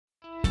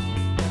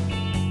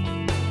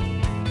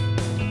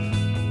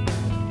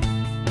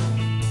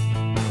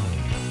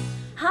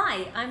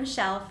Hi, I'm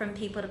Shell from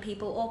People to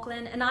People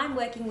Auckland, and I'm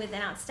working with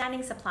an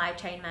outstanding supply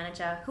chain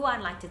manager who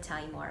I'd like to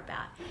tell you more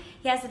about.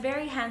 He has a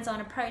very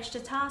hands-on approach to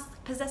tasks,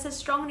 possesses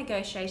strong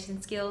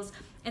negotiation skills,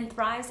 and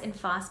thrives in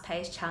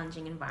fast-paced,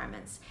 challenging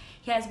environments.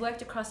 He has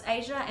worked across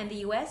Asia and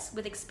the US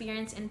with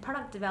experience in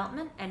product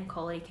development and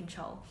quality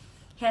control.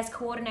 He has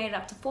coordinated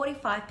up to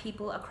 45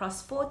 people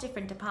across 4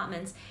 different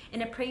departments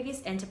in a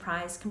previous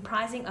enterprise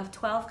comprising of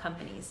 12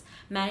 companies,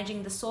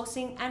 managing the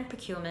sourcing and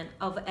procurement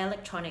of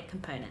electronic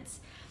components.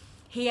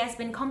 He has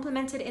been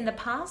complimented in the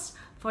past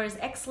for his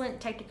excellent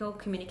technical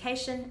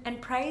communication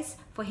and praised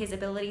for his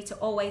ability to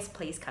always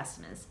please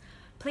customers.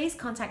 Please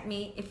contact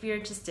me if you're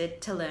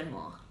interested to learn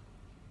more.